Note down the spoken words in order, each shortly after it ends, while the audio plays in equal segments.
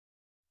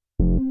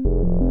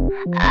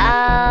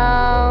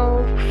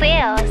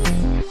Feels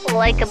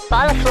like a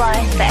butterfly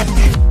effect,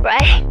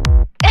 right?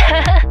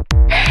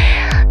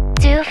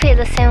 Do you feel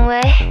the same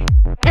way?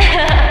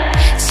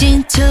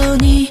 慎重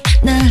に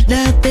並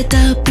べ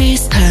たピー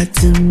ス弾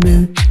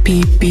む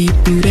ピピ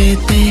ブレ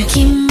で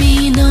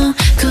君の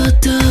鼓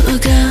動が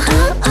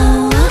Oh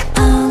oh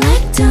oh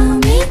like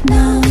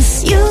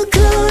dominos ゆっく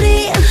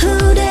り溢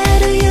れ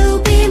る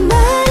指ま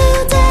る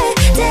で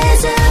デ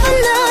ザーブの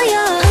よ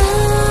う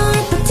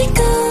パティコ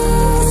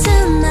つ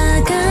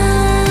なが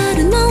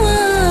るのは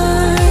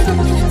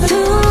止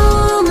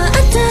まった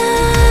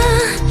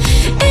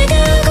描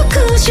く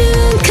瞬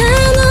間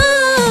の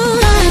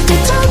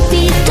飛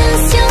び出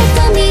すよド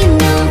ミ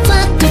ノは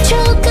途中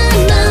か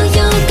ら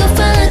よが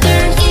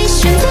Father 一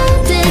瞬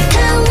で変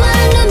わ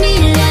る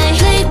未来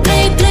Play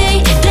play play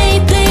play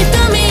play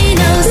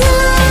Dominos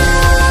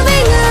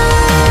Moving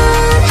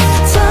on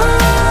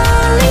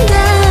Falling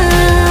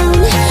down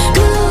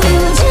偶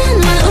然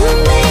は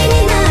運命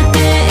になって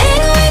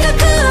描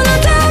くの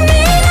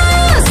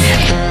Dominos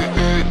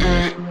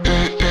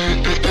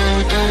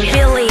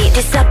Billlie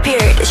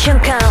disappeared 瞬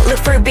間 Look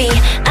for B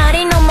あ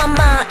りのま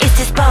ま Is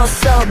this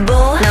possible?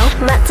 No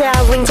また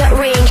Ring the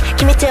ring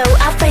君と I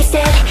face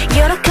it 喜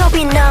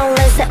びの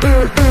連鎖愛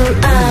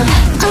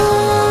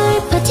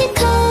パチ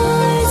コー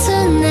つ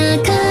な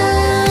が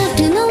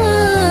るのは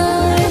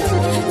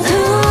止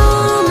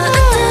まっ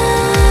た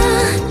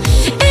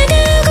描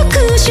く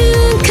瞬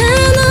間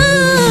の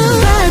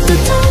バッと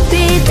飛び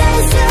出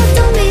すド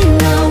ミ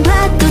ノは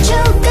途上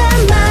か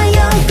らよ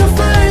Go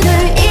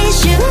further 一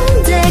瞬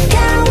で変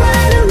わ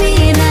る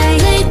未来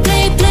Play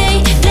play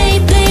play play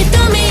play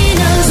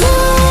Dominos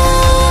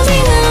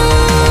Moving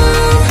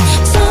on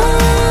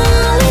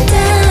Falling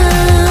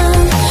down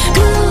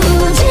偶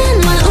然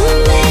は運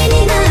命に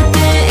なって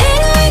描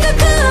く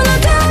の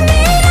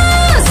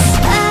Dominos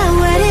I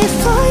waited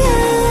for you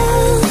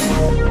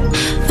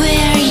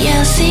Where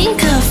you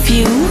think of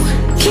you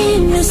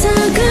君を探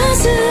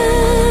す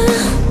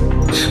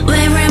Where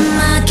am I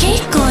聞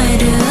こえ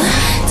る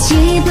自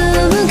分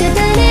が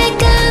誰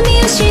か見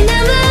失った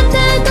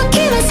時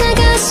は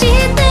探して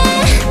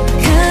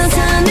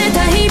重ね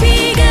た日々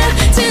が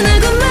つな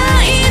ぐ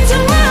Mind to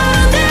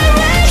One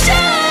Direction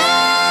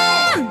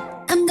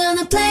I'm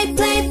gonna play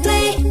play